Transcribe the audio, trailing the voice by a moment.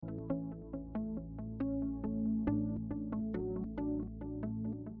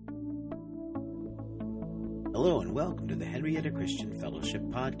Hello and welcome to the Henrietta Christian Fellowship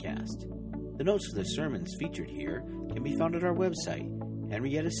Podcast. The notes for the sermons featured here can be found at our website,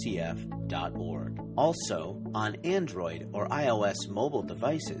 henriettacf.org. Also, on Android or iOS mobile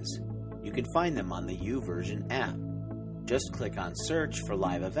devices, you can find them on the YouVersion app. Just click on Search for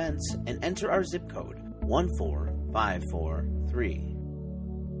Live Events and enter our zip code, 14543.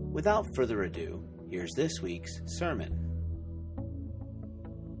 Without further ado, here's this week's sermon.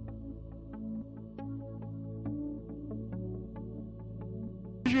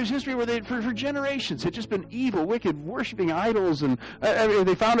 Israel's history where they, for generations, had just been evil, wicked, worshiping idols, and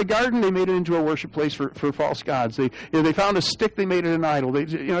they found a garden, they made it into a worship place for false gods. They found a stick, they made it an idol. If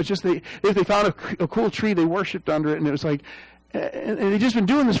they found a cool tree, they worshipped under it, and it was like, and they've just been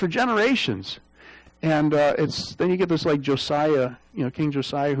doing this for generations. And then you get this like Josiah, King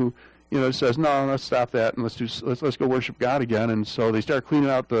Josiah, who says, no, let's stop that and let's go worship God again. And so they start cleaning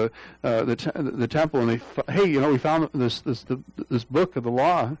out the temple, and we found this book of the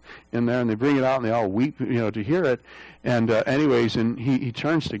law in there, and they bring it out and they all weep, to hear it. And and he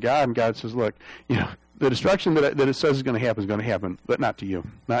turns to God, and God says, look, the destruction that it says is going to happen, but not to you,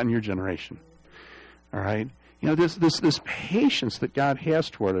 not in your generation. All right, this patience that God has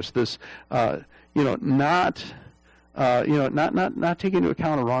toward us, this not taking into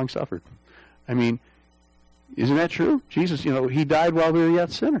account a wrong suffered. I mean, isn't that true? Jesus, he died while we were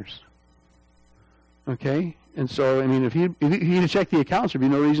yet sinners. Okay? And so, if he had checked the accounts, there'd be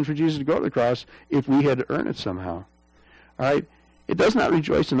no reason for Jesus to go to the cross if we had to earn it somehow. All right? It does not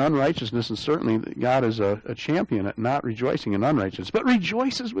rejoice in unrighteousness, and certainly God is a champion at not rejoicing in unrighteousness, but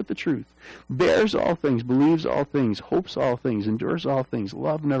rejoices with the truth, bears all things, believes all things, hopes all things, endures all things,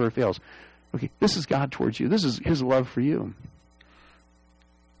 love never fails. Okay, this is God towards you. This is His love for you.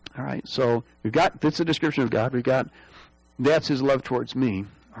 All right, so that's a description of God. That's His love towards me.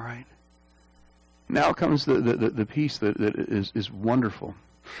 All right. Now comes the piece that is wonderful.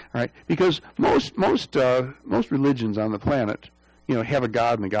 All right, because most religions on the planet, have a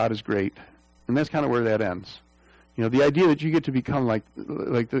God, and the God is great, and that's kind of where that ends. The idea that you get to become like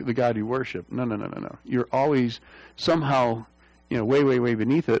the God you worship. No. You're always somehow way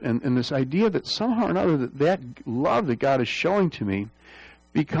beneath it. And this idea that somehow or another that love that God is showing to me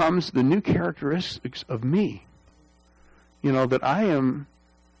becomes the new characteristics of me. That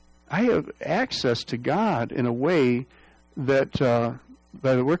I have access to God in a way that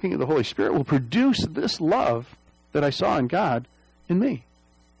by the working of the Holy Spirit will produce this love that I saw in God in me.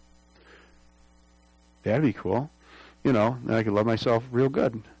 That'd be cool. Then I could love myself real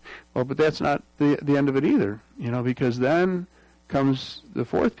good. Well, but that's not the end of it either, because then comes the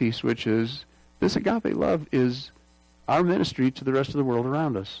fourth piece, which is this agape love is our ministry to the rest of the world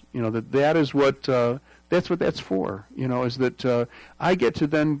around us. That is what that's for. Is that I get to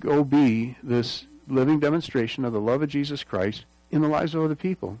then go be this living demonstration of the love of Jesus Christ in the lives of other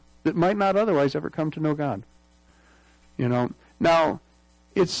people that might not otherwise ever come to know God. Now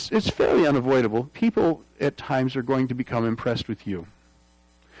it's fairly unavoidable. People at times are going to become impressed with you.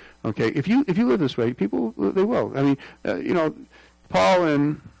 Okay, if you live this way, people, they will. Paul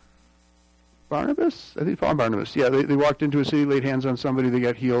and Barnabas? I think Paul and Barnabas. Yeah, they walked into a city, laid hands on somebody, they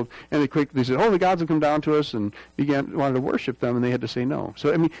got healed, and they said, the gods have come down to us, and wanted to worship them, and they had to say no.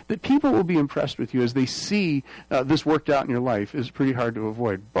 So, the people will be impressed with you as they see this worked out in your life is pretty hard to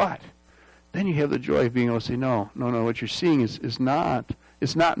avoid. But then you have the joy of being able to say, no, what you're seeing is not...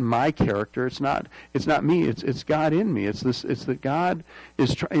 It's not my character. It's not me. It's God in me. It's that God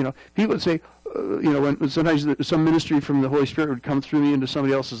is trying. People would say, when sometimes some ministry from the Holy Spirit would come through me into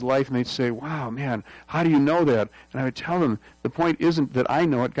somebody else's life, and they'd say, "Wow, man, how do you know that?" And I would tell them, the point isn't that I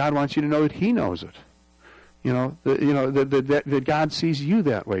know it. God wants you to know that He knows it. That God sees you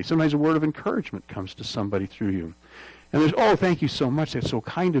that way. Sometimes a word of encouragement comes to somebody through you. And there's, thank you so much. That's so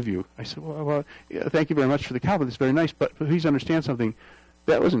kind of you. I said, well, thank you very much for the compliment. It's very nice, but please understand something.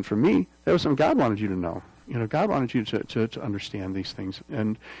 That wasn't from me. That was something God wanted you to know. God wanted you to understand these things.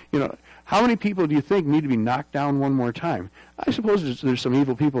 And, how many people do you think need to be knocked down one more time? I suppose there's some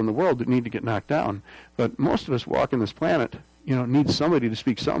evil people in the world that need to get knocked down. But most of us walking this planet, need somebody to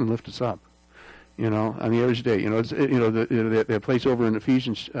speak something and lift us up. On the average day. That place over in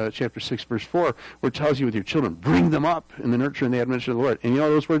Ephesians chapter 6, verse 4, where it tells you with your children, bring them up in the nurture and the admonition of the Lord. And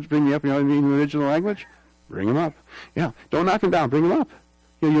those words, bring me up, what I mean in the original language? Bring them up. Yeah, don't knock them down, bring them up.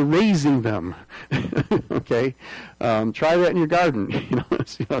 You're raising them. Okay? Try that in your garden.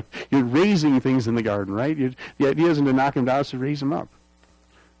 You're raising things in the garden, right? The idea isn't to knock them down, it's to raise them up.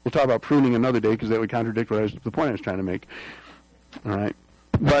 We'll talk about pruning another day because that would contradict the point I was trying to make. All right?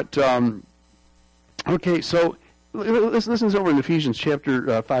 But, okay, so listen over in Ephesians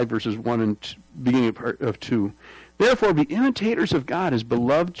chapter 5, verses 1 and beginning of part of 2. Therefore, be imitators of God as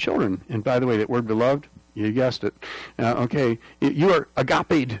beloved children. And by the way, that word beloved, you guessed it. Okay, you are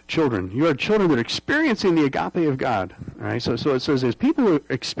agape children. You are children that are experiencing the agape of God. All right, so it says, as people who are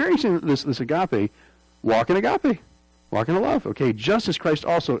experiencing this agape, walk in agape. Walk in love. Okay, just as Christ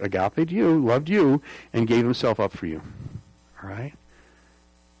also agape you, loved you, and gave himself up for you. All right?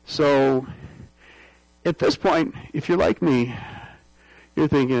 So, at this point, if you're like me, you're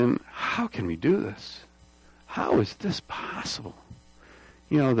thinking, how can we do this? How is this possible?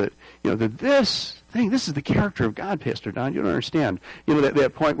 That this thing, this is the character of God, Pastor Don. You don't understand.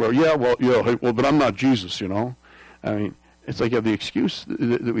 That point where, but I'm not Jesus, I mean, it's like you have the excuse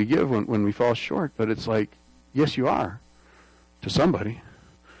that we give when we fall short, but it's like, yes, you are. To somebody.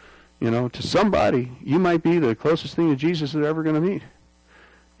 To somebody, you might be the closest thing to Jesus they're ever going to meet.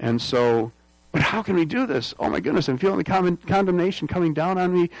 And so, but how can we do this? Oh my goodness, I'm feeling the condemnation coming down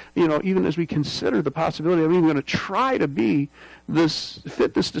on me, even as we consider the possibility I'm even going to try to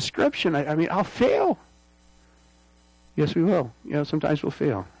fit this description. I mean, I'll fail. Yes, we will. Sometimes we'll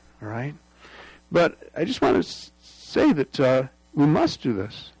fail. All right? But I just want to say that we must do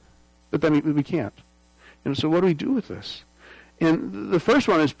this. But then we can't. So what do we do with this? And the first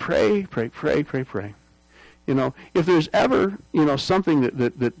one is pray, pray, pray, pray, pray. If there's ever, something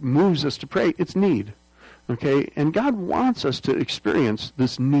that moves us to pray, it's need. Okay? And God wants us to experience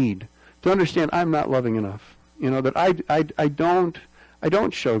this need, to understand I'm not loving enough. That I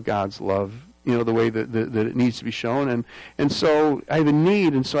don't show God's love, the way that it needs to be shown. And so I have a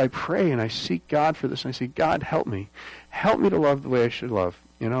need, and so I pray and I seek God for this. And I say, God, help me. Help me to love the way I should love.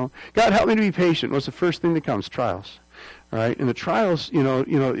 God, help me to be patient. What's the first thing that comes? Trials. All right? And the trials,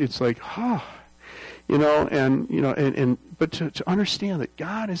 it's like, but to understand that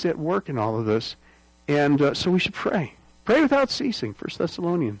God is at work in all of this, and so we should pray. Pray without ceasing. 1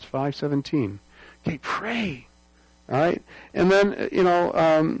 Thessalonians 5:17. Okay, pray. All right? And then,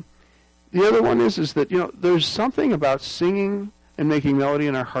 the other one is that, there's something about singing and making melody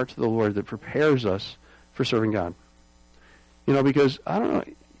in our heart to the Lord that prepares us for serving God. Because, I don't know,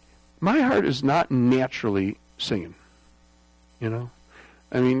 my heart is not naturally singing,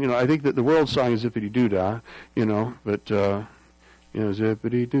 I mean, I think that the world song is Zippity-Doo-Dah, but,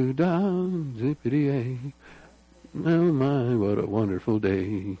 Zippity-Doo-Dah, Zippity-A, oh my, what a wonderful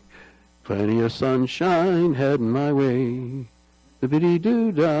day, plenty of sunshine heading my way,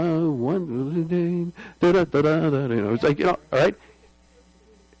 Zippity-Doo-Dah, wonderful day, da-da-da-da-da, it's like, all right,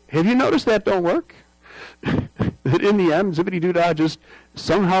 have you noticed that don't work? That in the end, Zippity-Doo-Dah just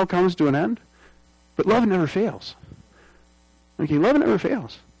somehow comes to an end? But love never fails. Okay, love never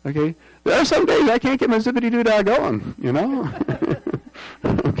fails. Okay? There are some days I can't get my Zippity-Doo-Dah going,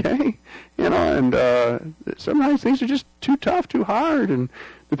 Okay? And sometimes things are just too tough, too hard, and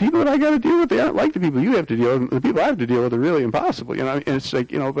the people that I got to deal with, they aren't like the people you have to deal with. The people I have to deal with are really impossible, And it's like,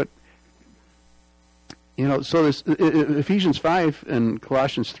 but so this Ephesians 5 and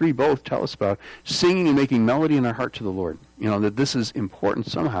Colossians 3 both tell us about singing and making melody in our heart to the Lord. That this is important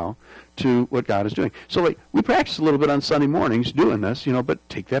somehow to what God is doing. So we practice a little bit on Sunday mornings doing this, but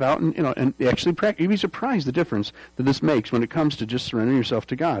take that out and, and actually practice. You'd be surprised the difference that this makes when it comes to just surrendering yourself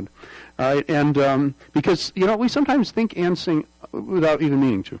to God. All right, and because, we sometimes think and sing without even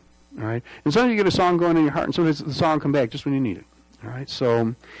meaning to. All right, and sometimes you get a song going in your heart, and sometimes the song will come back just when you need it. All right,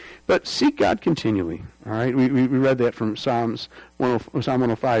 so, but seek God continually. All right, we read that from Psalm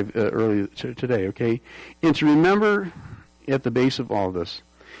 105 earlier today. Okay, and to remember at the base of all this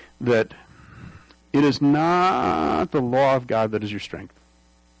that it is not the law of God that is your strength.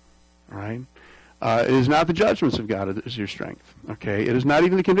 All right, it is not the judgments of God that is your strength. Okay, it is not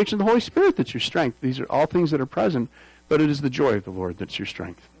even the conviction of the Holy Spirit that's your strength. These are all things that are present, but it is the joy of the Lord that's your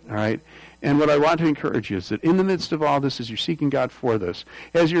strength. All right? And what I want to encourage you is that in the midst of all this, as you're seeking God for this,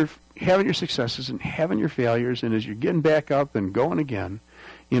 as you're having your successes and having your failures, and as you're getting back up and going again,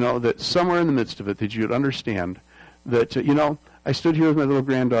 that somewhere in the midst of it that you would understand that, I stood here with my little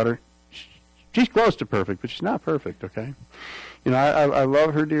granddaughter. She's close to perfect, but she's not perfect, okay? I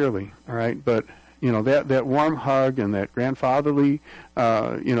love her dearly, all right? But, that warm hug and that grandfatherly,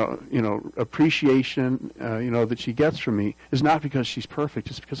 appreciation, that she gets from me is not because she's perfect.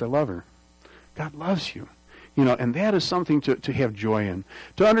 It's because I love her. God loves you, and that is something to have joy in.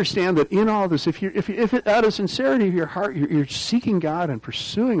 To understand that in all this, if out of sincerity of your heart, you're seeking God and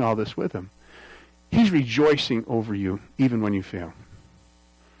pursuing all this with Him, He's rejoicing over you even when you fail.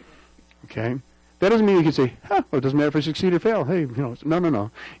 Okay? That doesn't mean you can say, it doesn't matter if I succeed or fail. Hey, no.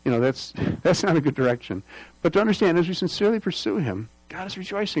 That's not a good direction. But to understand, as we sincerely pursue Him, God is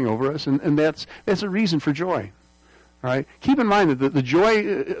rejoicing over us, and that's a reason for joy. All right? Keep in mind that the joy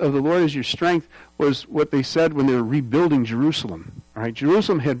of the Lord is your strength was what they said when they were rebuilding Jerusalem. All right?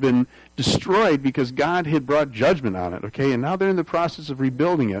 Jerusalem had been destroyed because God had brought judgment on it, okay? And now they're in the process of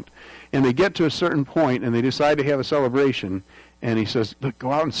rebuilding it. And they get to a certain point, and they decide to have a celebration. And he says, look,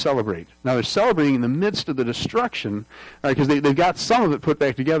 go out and celebrate. Now, they're celebrating in the midst of the destruction, because they've got some of it put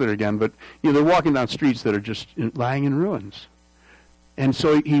back together again, but they're walking down streets that are just lying in ruins. And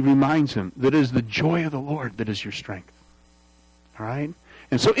so he reminds him that it is the joy of the Lord that is your strength. All right?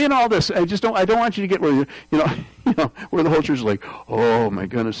 And so in all this, I don't want you to get where where the whole church is like, oh my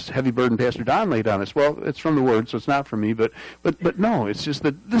goodness, heavy burden Pastor Don laid on us. Well, it's from the Word, so it's not from me. But no, it's just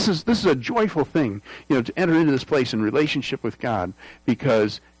that this is a joyful thing, to enter into this place in relationship with God,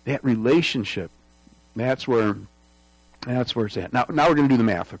 because that relationship, that's where it's at. Now we're going to do the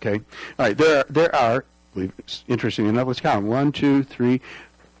math, okay? All right, there are, interesting enough, let's count 1, 2, 3,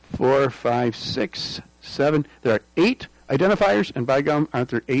 4, 5, 6, 7. There are 8 identifiers, and by gum, aren't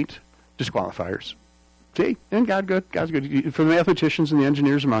there 8 disqualifiers? See, and God's good. For the mathematicians and the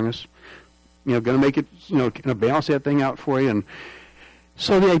engineers among us, going to make it, going to balance that thing out for you. And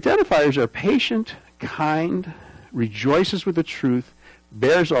so the identifiers are patient, kind, rejoices with the truth,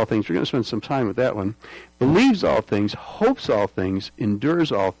 bears all things. We're going to spend some time with that one. Believes all things, hopes all things,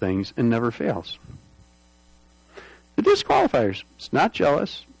 endures all things, and never fails. The disqualifiers: it's not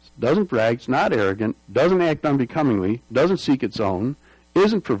jealous, doesn't brag, it's not arrogant, doesn't act unbecomingly, doesn't seek its own,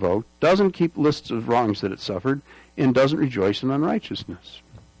 isn't provoked, doesn't keep lists of wrongs that it suffered, and doesn't rejoice in unrighteousness.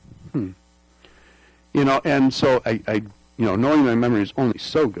 And so I knowing my memory is only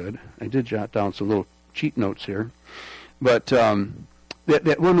so good, I did jot down some little cheat notes here. But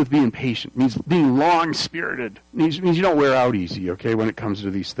that one with being patient means being long-spirited. Means you don't wear out easy, okay, when it comes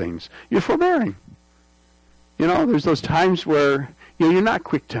to these things. You're forbearing. There's those times where you're not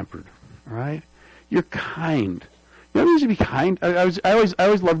quick-tempered, all right? You're kind. It means to be kind. I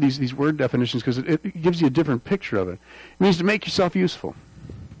always love these word definitions because it gives you a different picture of it. It means to make yourself useful.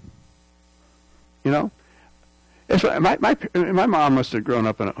 That's right. My mom must have grown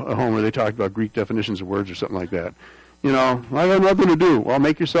up in a home where they talked about Greek definitions of words or something like that. I have nothing to do. Well,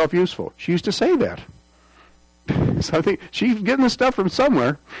 make yourself useful. She used to say that. So I think she's getting the stuff from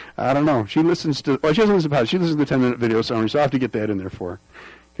somewhere. I don't know. She listens to. Well, she doesn't listen to podcasts. She listens to the 10-minute video summary. So I have to get that in there for her.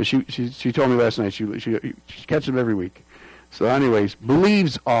 Because she told me last night she catches them every week. So anyways,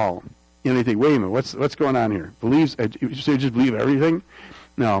 believes all. You think, wait a minute, what's going on here? Believes, you say just believe everything?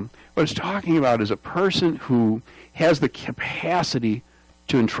 No. What it's talking about is a person who has the capacity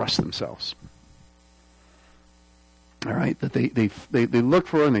to entrust themselves. All right? That they look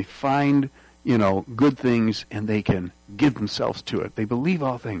for and they find, good things, and they can give themselves to it. They believe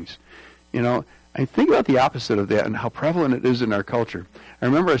all things. I think about the opposite of that and how prevalent it is in our culture. I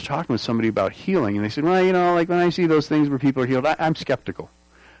remember I was talking with somebody about healing, and they said, well, like when I see those things where people are healed, I'm skeptical.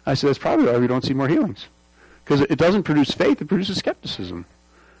 I said, that's probably why we don't see more healings. Because it doesn't produce faith, it produces skepticism.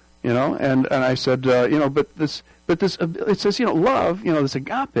 And I said, but this, it says, love, this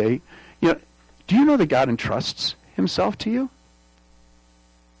agape, do you know that God entrusts himself to you?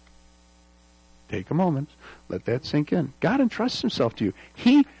 Take a moment. Let that sink in. God entrusts himself to you.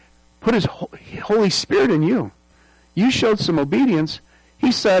 He put his Holy Spirit in you. You showed some obedience.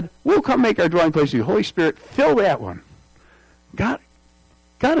 He said, we'll come make our dwelling place with you. Holy Spirit, fill that one. God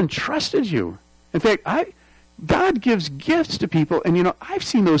entrusted you. In fact, God gives gifts to people, and I've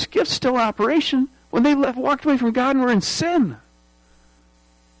seen those gifts still in operation when they walked away from God and were in sin.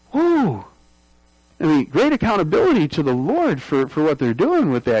 Whoa. Great accountability to the Lord for what they're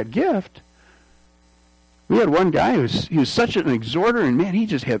doing with that gift. We had one guy he was such an exhorter, and man, he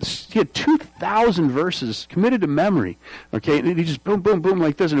had 2,000 verses committed to memory. Okay, and he just boom, boom, boom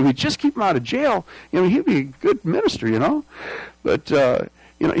like this, and if we just keep him out of jail, he'd be a good minister, But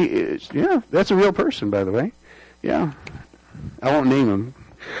that's a real person, by the way. Yeah, I won't name him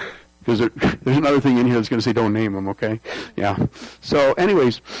because there's another thing in here that's going to say don't name him. Okay, yeah. So,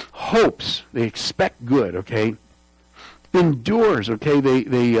 anyways, hopes, they expect good. Okay, endures. Okay,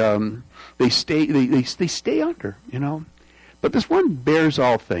 they stay under, But this one bears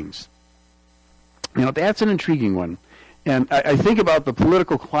all things. That's an intriguing one. And I think about the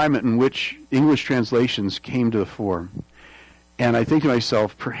political climate in which English translations came to the fore. And I think to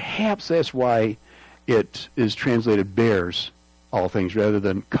myself, perhaps that's why it is translated bears all things rather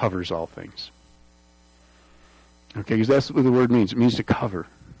than covers all things. Okay, because that's what the word means. It means to cover.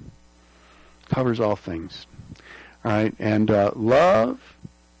 Covers all things. All right, and love,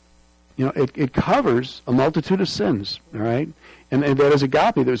 it covers a multitude of sins. All right, and that is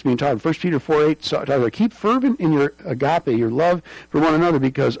agape that was being taught. 1 Peter 4:8 talks about keep fervent in your agape, your love for one another,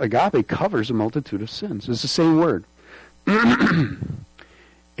 because agape covers a multitude of sins. It's the same word.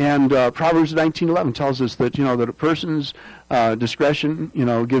 And Proverbs 19:11 tells us that, that a person's discretion,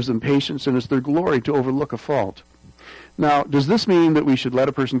 gives them patience, and it's their glory to overlook a fault. Now, does this mean that we should let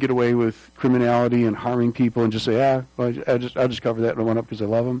a person get away with criminality and harming people and just say, I'll just cover that one up because I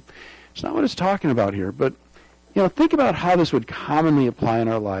love them? It's not what it's talking about here. But, think about how this would commonly apply in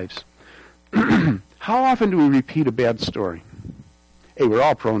our lives. How often do we repeat a bad story? Hey, we're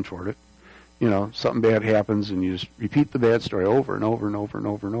all prone toward it. Something bad happens and you just repeat the bad story over and over and over and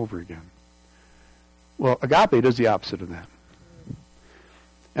over and over again. Well, agape does the opposite of that.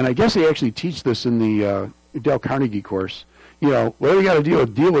 And I guess they actually teach this in the Dale Carnegie course. Whatever you got to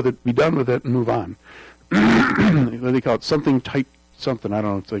deal with it, be done with it, and move on. They call it something tight, something. I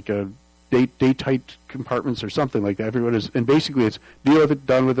don't know. It's like a day tight compartments or something like that. Everyone is, and basically it's deal with it,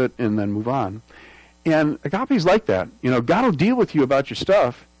 done with it, and then move on. And agape is like that. God will deal with you about your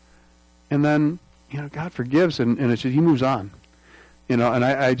stuff, and then God forgives, and it's just, He moves on. And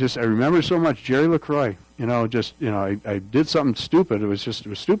I remember so much Jerry LaCroix. I did something stupid. It was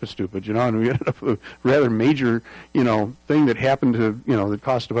stupid. And we ended up with a rather major, thing that happened to, that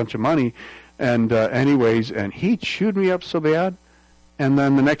cost a bunch of money. And and he chewed me up so bad. And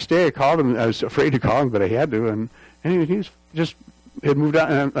then the next day I called him. I was afraid to call him, but I had to. And anyway, he was just had moved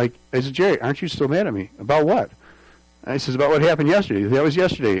on. And I said, Jerry, aren't you still mad at me? About what? I says, about what happened yesterday. That was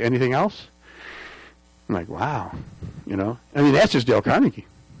yesterday. Anything else? I'm like, wow. That's just Dale Carnegie.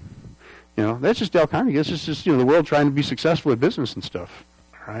 That's just Dale Carnegie. That's just the world trying to be successful at business and stuff.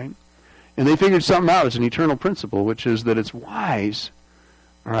 All right? And they figured something out. It's an eternal principle, which is that it's wise,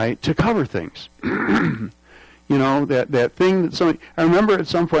 all right, to cover things. That thing that somebody... I remember at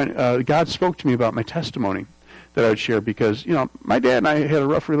some point, God spoke to me about my testimony that I would share because, my dad and I had a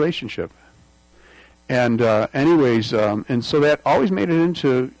rough relationship. And and so that always made it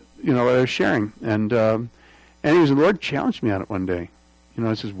into, what I was sharing. And the Lord challenged me on it one day.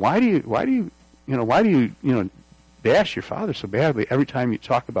 He says, why do you bash your father so badly every time you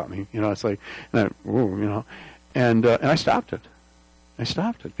talk about me? It's like, and I stopped it. I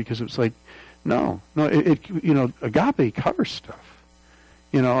stopped it because it was like, no, agape covers stuff.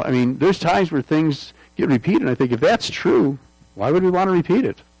 There's times where things get repeated, and I think if that's true, why would we want to repeat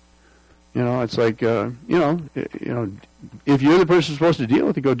it? It's like, if you're the person supposed to deal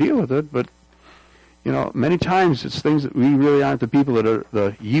with it, go deal with it. But, many times it's things that we really aren't the people that are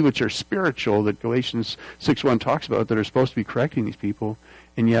the ye which are spiritual that Galatians 6:1 talks about that are supposed to be correcting these people.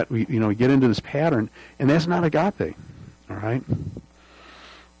 And yet we, get into this pattern, and that's not agape. All right?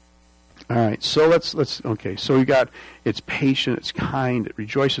 All right, so okay, so we got, it's patient, it's kind, it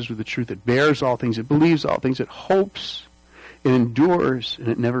rejoices with the truth, it bears all things, it believes all things, it hopes, it endures, and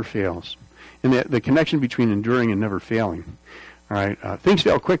it never fails. And the connection between enduring and never failing. All right, things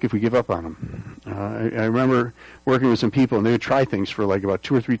fail quick if we give up on them. I remember working with some people, and they would try things for like about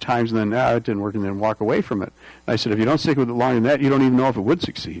 2 or 3 times, and then, it didn't work, and then walk away from it. And I said, if you don't stick with it longer than that, you don't even know if it would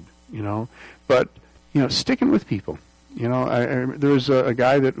succeed, But, sticking with people. There was a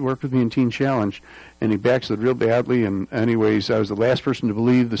guy that worked with me in Teen Challenge, and he backslid real badly. And anyways, I was the last person to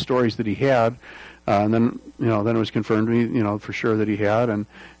believe the stories that he had. And then, then it was confirmed to me, for sure that he had. And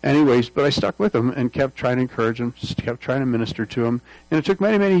anyways, but I stuck with him and kept trying to encourage him, kept trying to minister to him. And it took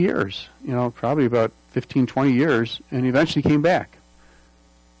many, many years, probably about 15, 20 years. And he eventually came back.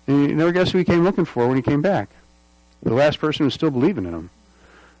 And you never guess who he came looking for when he came back. The last person who was still believing in him.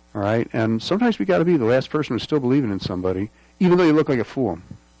 All right, and sometimes we got to be the last person who's still believing in somebody, even though you look like a fool.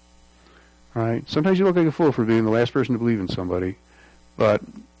 All right, sometimes you look like a fool for being the last person to believe in somebody, but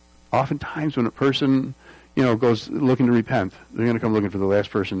oftentimes when a person, goes looking to repent, they're going to come looking for the last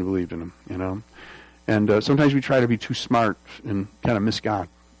person who believed in them. And sometimes we try to be too smart and kind of miss God.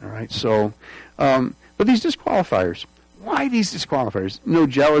 All right, so, but these disqualifiers. Why these disqualifiers? No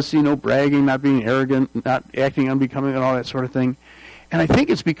jealousy, no bragging, not being arrogant, not acting unbecoming, and all that sort of thing. And I think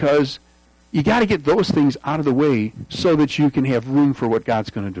it's because you got to get those things out of the way so that you can have room for what God's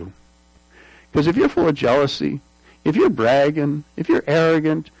going to do. Because if you're full of jealousy, if you're bragging, if you're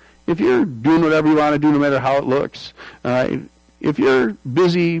arrogant, if you're doing whatever you want to do no matter how it looks, if you're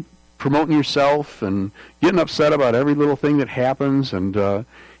busy promoting yourself and getting upset about every little thing that happens and,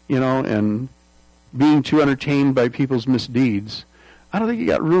 and being too entertained by people's misdeeds, I don't think you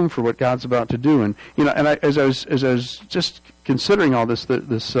got room for what God's about to do. And as I was just considering all this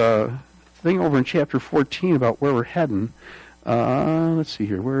thing over in chapter 14 about where we're heading. Let's see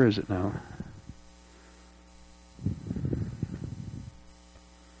here. Where is it now?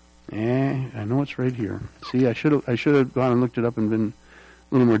 I know it's right here. See, I should have gone and looked it up and been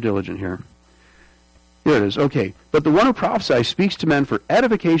a little more diligent here. Here it is. Okay. But the one who prophesies speaks to men for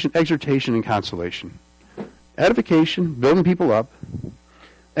edification, exhortation, and consolation. edification, building people up,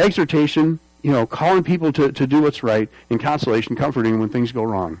 exhortation, calling people to do what's right, and consolation, comforting when things go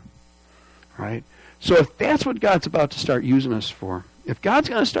wrong. All right? So if that's what God's about to start using us for, if God's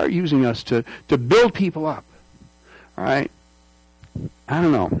going to start using us to build people up, all right, I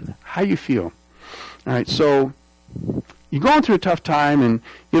don't know how you feel. All right, so you're going through a tough time, and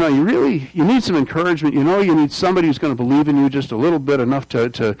you need some encouragement. You need somebody who's going to believe in you just a little bit, enough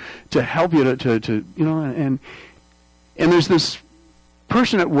to help you and there's this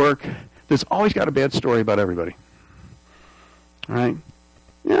person at work that's always got a bad story about everybody. All right,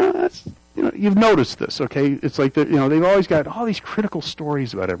 you've noticed this, okay? It's like they've always got all these critical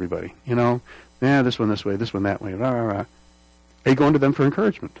stories about everybody. This one this way, this one that way. Blah, blah, blah. Are you going to them for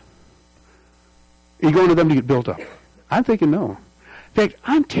encouragement? Are you going to them to get built up? I'm thinking no. In fact,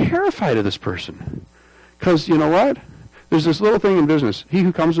 I'm terrified of this person. Because you know what? There's this little thing in business. He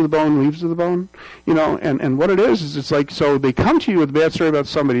who comes with the bone leaves with the bone. And what it is it's like, so they come to you with a bad story about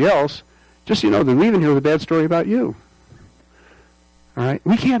somebody else. Just they're leaving here with a bad story about you. All right?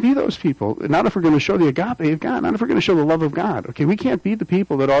 We can't be those people. Not if we're going to show the agape of God. Not if we're going to show the love of God. Okay? We can't be the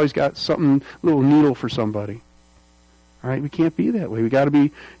people that always got something, little needle for somebody. All right, we can't be that way. We got to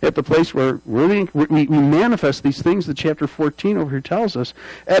be at the place where we manifest these things that chapter 14 over here tells us.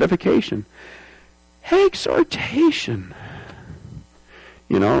 Edification, exhortation.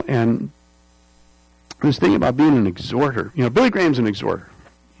 And this thing about being an exhorter. Billy Graham's an exhorter.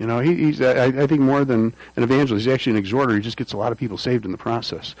 He's I think more than an evangelist. He's actually an exhorter. He just gets a lot of people saved in the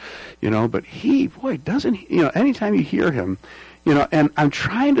process. But doesn't he? Anytime you hear him, and I'm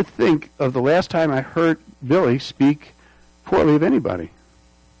trying to think of the last time I heard Billy speak poorly of anybody.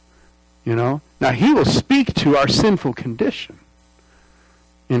 Now he will speak to our sinful condition,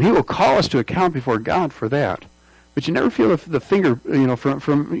 and he will call us to account before God for that. But you never feel the finger,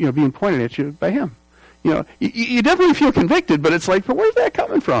 from being pointed at you by him. You definitely feel convicted, but it's like, but where's that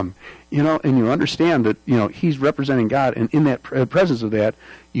coming from? And you understand that he's representing God, and in that presence of that,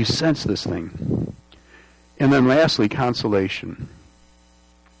 you sense this thing. And then lastly, consolation.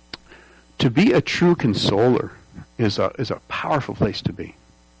 To be a true consoler is a powerful place to be.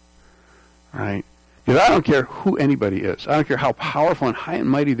 All right? Because I don't care who anybody is. I don't care how powerful and high and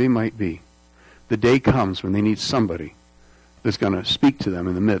mighty they might be. The day comes when they need somebody that's going to speak to them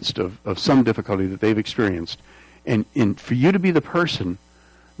in the midst of some difficulty that they've experienced. And for you to be the person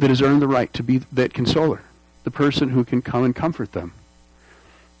that has earned the right to be that consoler, the person who can come and comfort them.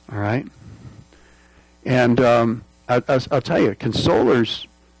 All right? And I'll tell you, consolers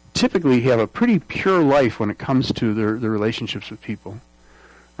typically have a pretty pure life when it comes to their relationships with people.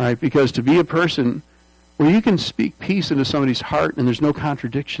 All right? Because to be a person where you can speak peace into somebody's heart and there's no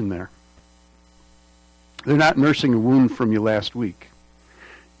contradiction there. They're not nursing a wound from you last week.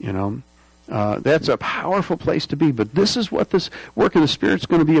 That's a powerful place to be. But this is what this work of the Spirit's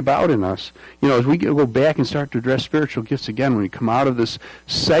going to be about in us. As we go back and start to address spiritual gifts again, when we come out of this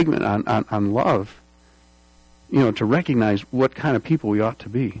segment on love, to recognize what kind of people we ought to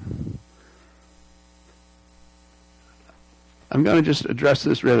be. I'm going to just address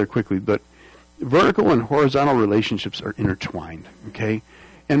this rather quickly, but vertical and horizontal relationships are intertwined, okay?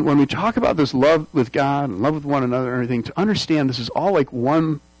 And when we talk about this love with God and love with one another and everything, to understand this is all like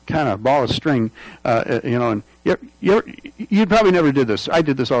one kind of ball of string, and you probably never did this. I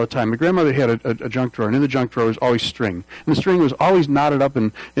did this all the time. My grandmother had a junk drawer, and in the junk drawer was always string. And the string was always knotted up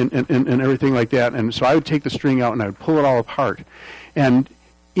and everything like that. And so I would take the string out and I would pull it all apart. And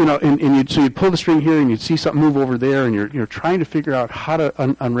so you'd pull the string here and you'd see something move over there, and you're trying to figure out how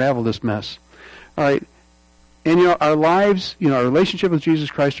to unravel this mess. All right. And, our lives, our relationship with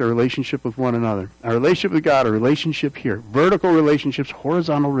Jesus Christ, our relationship with one another, our relationship with God, our relationship here, vertical relationships,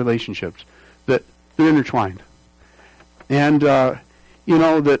 horizontal relationships, that they're intertwined. And, that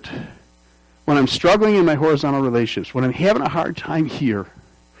when I'm struggling in my horizontal relationships, when I'm having a hard time here,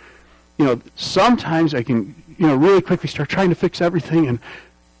 sometimes I can, really quickly start trying to fix everything.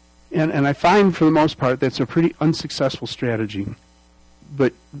 And I find, for the most part, that's a pretty unsuccessful strategy.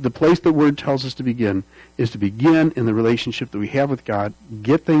 But the place the Word tells us to begin is to begin in the relationship that we have with God,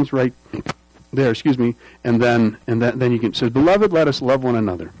 get things right there, and then you can say, Beloved, let us love one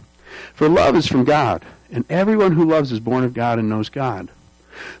another. For love is from God, and everyone who loves is born of God and knows God.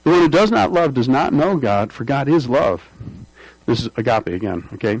 The one who does not love does not know God, for God is love. This is agape again,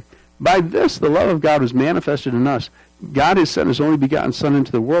 okay? By this the love of God was manifested in us. God has sent his only begotten Son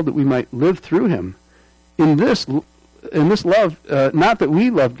into the world that we might live through him. In this love, not that we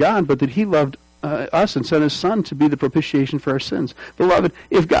loved God, but that he loved us and sent his Son to be the propitiation for our sins. Beloved,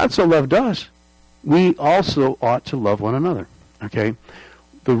 if God so loved us, we also ought to love one another. Okay?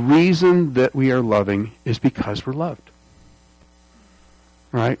 the reason that we are loving is because we're loved.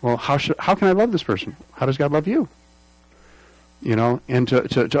 Right? Well, how can I love this person? How does God love you? You know, and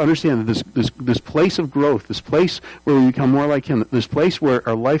to understand that this place of growth, this place where we become more like Him, this place where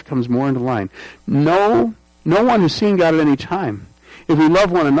our life comes more into line. No one has seen God at any time. If we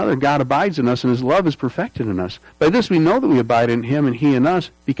love one another, God abides in us, and His love is perfected in us. By this we know that we abide in Him and He in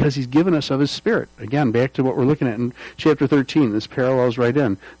us, because He's given us of His Spirit. Again, back to what we're looking at in chapter 13. This parallels right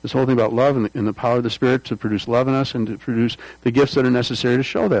in. This whole thing about love and the power of the Spirit to produce love in us and to produce the gifts that are necessary to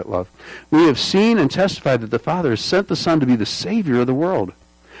show that love. We have seen and testified that the Father has sent the Son to be the Savior of the world.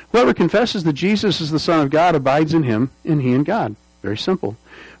 Whoever confesses that Jesus is the Son of God abides in Him, and He in God. Very simple.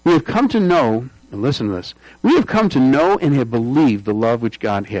 We have come to know, and listen to this, we have come to know and have believed the love which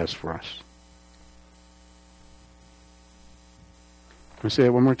God has for us. I'm going to say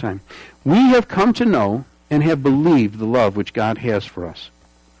it one more time. We have come to know and have believed the love which God has for us.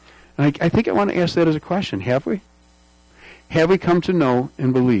 And I think I want to ask that as a question. Have we? Have we come to know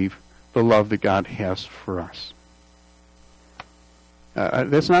and believe the love that God has for us?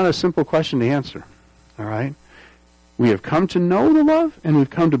 That's not a simple question to answer. All right? We have come to know the love, and we've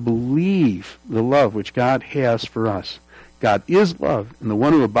come to believe the love which God has for us. God is love, and the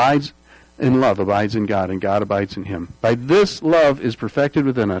one who abides in love abides in God, and God abides in him. By this love is perfected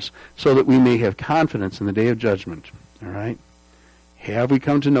within us, so that we may have confidence in the day of judgment. All right? Have we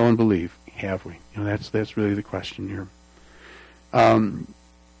come to know and believe? Have we? You know, that's really the question here.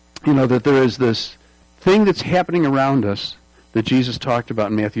 You know, that there is this thing that's happening around us that Jesus talked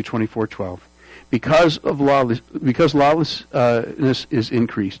about in Matthew 24:12. Because lawlessness is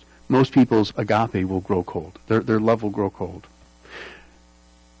increased, most people's agape will grow cold. Their love will grow cold.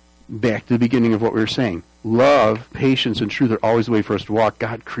 Back to the beginning of what we were saying. Love, patience, and truth are always the way for us to walk.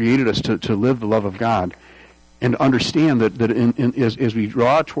 God created us to live the love of God and to understand that as we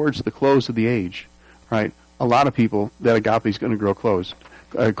draw towards the close of the age, right, a lot of people, that agape is going to grow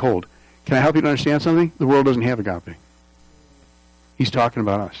cold. Can I help you to understand something? The world doesn't have agape. He's talking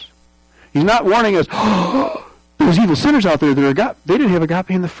about us. He's not warning us, there's evil sinners out there that are agape. They didn't have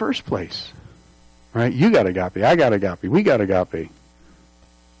agape in the first place. Right? You got agape. I got agape. We got agape.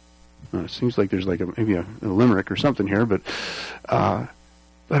 Well, it seems like there's maybe a limerick or something here, but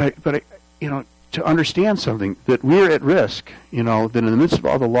you know, to understand something, that we're at risk, you know, that in the midst of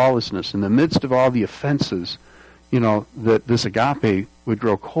all the lawlessness, in the midst of all the offenses, you know, that this agape would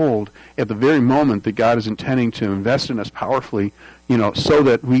grow cold at the very moment that God is intending to invest in us powerfully, you know, so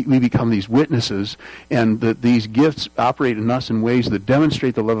that we become these witnesses, and that these gifts operate in us in ways that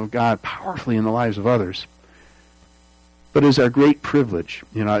demonstrate the love of God powerfully in the lives of others. But it's our great privilege.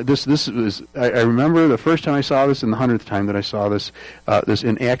 You know, this was, I remember the first time I saw this and the 100th time that I saw this, this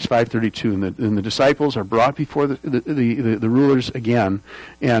in Acts 5:32, and the disciples are brought before the rulers again,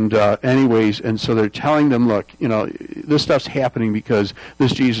 and and so they're telling them, look, you know, this stuff's happening because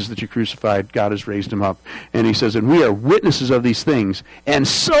this Jesus that you crucified, God has raised him up. And he says, and we are witnesses of these things, and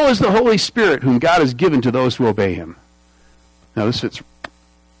so is the Holy Spirit, whom God has given to those who obey him. Now this fits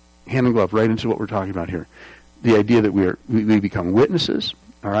hand in glove right into what we're talking about here. The idea that we become witnesses,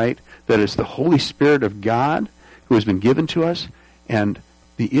 all right, that it's the Holy Spirit of God who has been given to us, and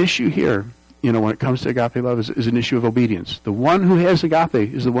the issue here, you know, when it comes to agape love is an issue of obedience. The one who has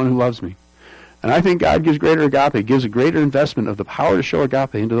agape is the one who loves me. And I think God gives greater agape, gives a greater investment of the power to show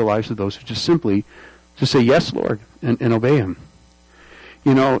agape into the lives of those who just simply to say, yes, Lord, and obey him.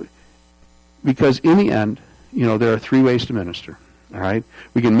 You know, because in the end, you know, there are three ways to minister. All right,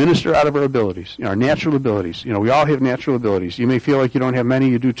 we can minister out of our abilities, our natural abilities. You know, we all have natural abilities. You may feel like you don't have many,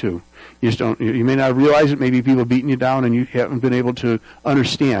 you do too. You just don't. You may not realize it. Maybe people beating you down, and you haven't been able to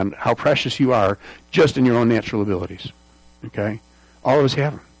understand how precious you are just in your own natural abilities. Okay, all of us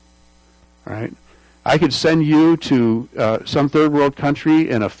have them. All right, I could send you to some third world country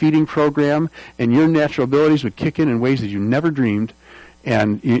in a feeding program, and your natural abilities would kick in ways that you never dreamed,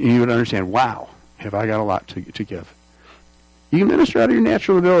 and you would understand. Wow, have I got a lot to give. You can minister out of your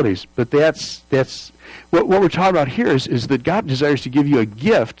natural abilities, but that's what we're talking about here is that God desires to give you a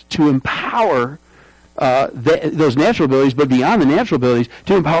gift to empower those natural abilities, but beyond the natural abilities,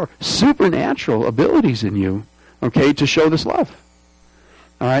 to empower supernatural abilities in you, okay, to show this love.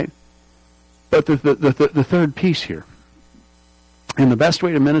 All right? But the third piece here, and the best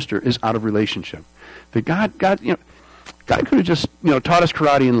way to minister is out of relationship. That God, you know, God could have just, you know, taught us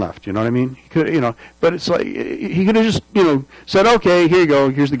karate and left. You know what I mean? He could, you know, but it's like he could have just, you know, said, okay, here you go,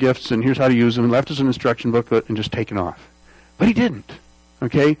 here's the gifts, and here's how to use them, and left us an instruction booklet and just taken off. But he didn't.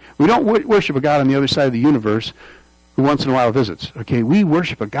 Okay, we don't worship a God on the other side of the universe who once in a while visits. Okay, we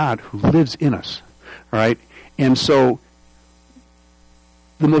worship a God who lives in us. All right, and so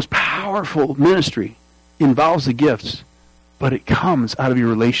the most powerful ministry involves the gifts, but it comes out of your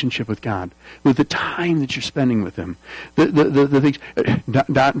relationship with God, with the time that you're spending with Him. The things.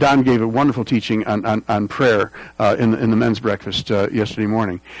 Don gave a wonderful teaching on prayer in the men's breakfast yesterday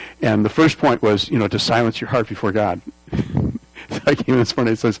morning, and the first point was, to silence your heart before God. I came in this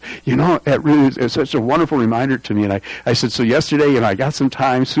morning and says, it really is such a wonderful reminder to me. And I said, so yesterday, I got some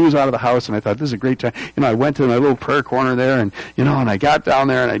time. Sue was out of the house, and I thought, this is a great time. I went to my little prayer corner there, and, and I got down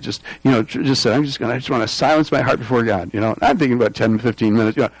there, and I just said, I just want to silence my heart before God. I'm thinking about 10, 15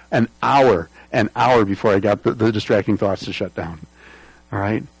 minutes, an hour before I got the distracting thoughts to shut down. All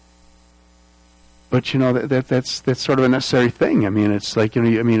right? But that's sort of a necessary thing. I mean, it's like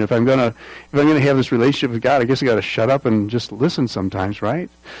if I'm gonna have this relationship with God, I guess I got to shut up and just listen sometimes, right?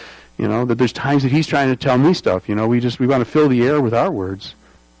 That there's times that He's trying to tell me stuff. We want to fill the air with our words,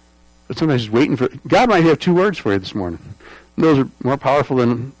 but sometimes just waiting for God might have 2 words for you this morning. Those are more powerful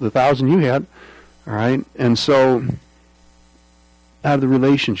than the 1,000 you had. All right, and so out of the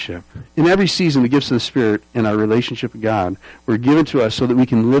relationship. In every season, the gifts of the Spirit in our relationship with God were given to us so that we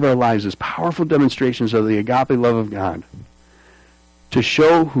can live our lives as powerful demonstrations of the agape love of God, to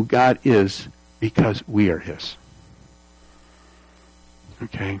show who God is because we are His.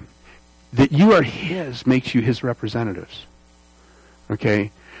 Okay? That you are His makes you His representatives. Okay?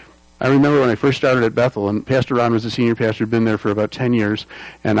 I remember when I first started at Bethel, and Pastor Ron was the senior pastor, had been there for about 10 years,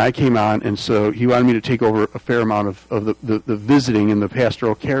 and I came on, and so he wanted me to take over a fair amount of the visiting and the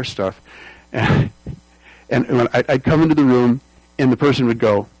pastoral care stuff. And when I'd come into the room, and the person would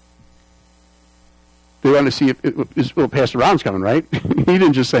go, they wanted to see if Pastor Ron's coming, right? He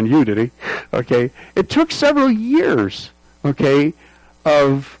didn't just send you, did he? Okay. It took several years, okay,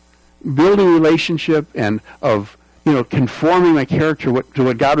 of building a relationship and of conforming my character to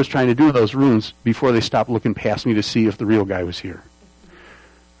what God was trying to do in those rooms before they stopped looking past me to see if the real guy was here.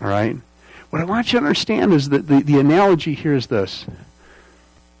 All right? What I want you to understand is that the analogy here is this,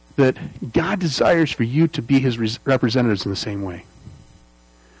 that God desires for you to be His representatives in the same way.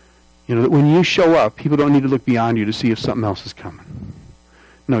 That when you show up, people don't need to look beyond you to see if something else is coming.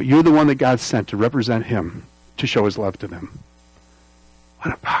 No, you're the one that God sent to represent Him, to show His love to them.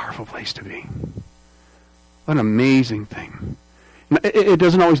 What a powerful place to be. What an amazing thing. It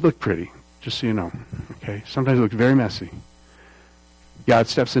doesn't always look pretty, just so you know. Okay? Sometimes it looks very messy. God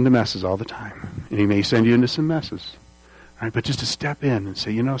steps into messes all the time. And He may send you into some messes. All right? But just to step in and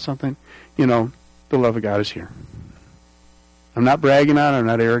say, something? The love of God is here. I'm not bragging on it. I'm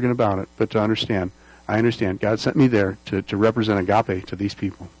not arrogant about it. But to understand, I understand. God sent me there to represent agape to these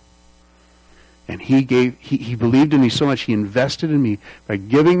people. And He believed in me so much, He invested in me by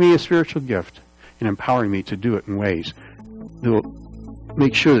giving me a spiritual gift and empowering me to do it in ways that will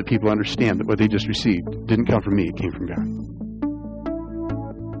make sure that people understand that what they just received didn't come from me, it came from God.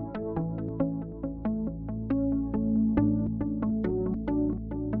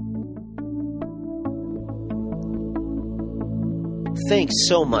 Thanks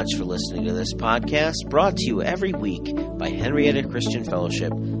so much for listening to this podcast, brought to you every week by Henrietta Christian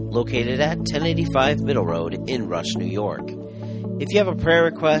Fellowship, located at 1085 Middle Road in Rush, New York. If you have a prayer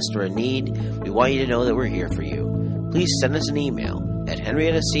request or a need, we want you to know that we're here for you. Please send us an email at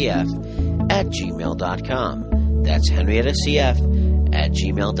henriettacf@gmail.com. That's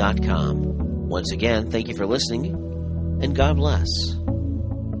henriettacf@gmail.com. Once again, thank you for listening, and God bless.